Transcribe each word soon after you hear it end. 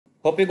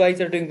Hope you guys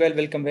are doing well.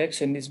 Welcome back.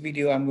 So in this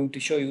video, I'm going to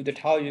show you that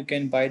how you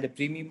can buy the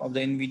premium of the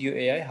Invideo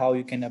AI, how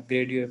you can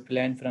upgrade your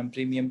plan from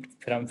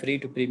free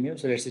to premium.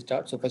 So let's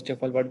start. So first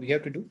of all, what we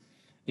have to do,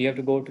 you have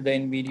to go to the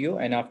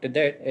Invideo, and after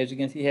that, as you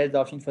can see, has the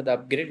option for the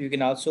upgrade. You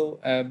can also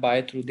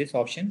buy through this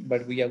option,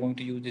 but we are going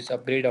to use this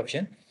upgrade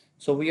option.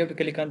 So we have to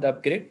click on the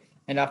upgrade,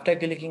 and after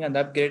clicking on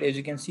the upgrade, as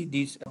you can see,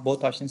 these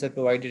both options are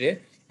provided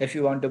here. If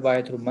you want to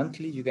buy through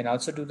monthly, you can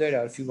also do that,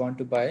 or if you want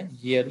to buy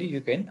yearly,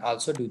 you can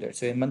also do that.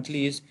 So in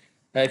monthly is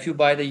if you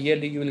buy the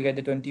yearly, you will get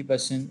the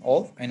 20%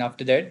 off. And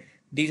after that,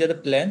 these are the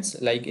plans.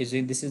 Like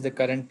this is the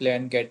current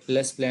plan, get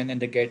plus plan,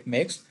 and the get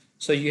max.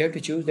 So you have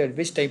to choose that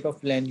which type of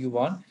plan you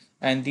want,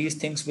 and these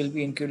things will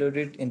be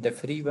included in the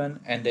free one,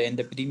 and in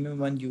the premium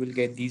one you will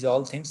get these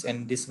all things,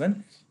 and this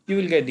one you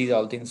will get these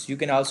all things. You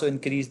can also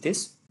increase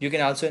this. You can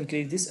also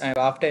increase this, and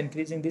after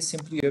increasing this,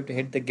 simply you have to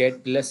hit the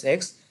get plus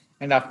X,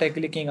 and after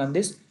clicking on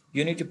this,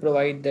 you need to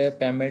provide the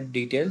payment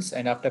details,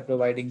 and after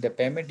providing the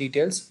payment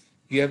details,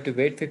 you have to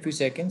wait 50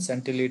 seconds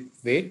until it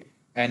wait,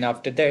 and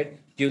after that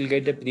you will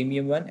get the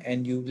premium one,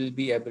 and you will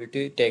be able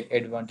to take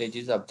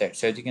advantages of that.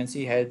 So as you can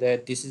see here,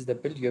 that this is the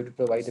bill. You have to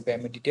provide the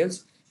payment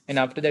details, and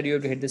after that you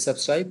have to hit the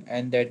subscribe,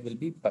 and that will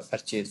be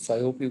purchased. So I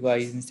hope you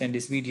guys understand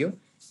this video,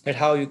 that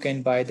how you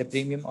can buy the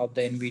premium of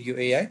the Nvidia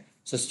AI.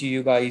 So see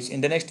you guys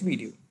in the next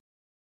video.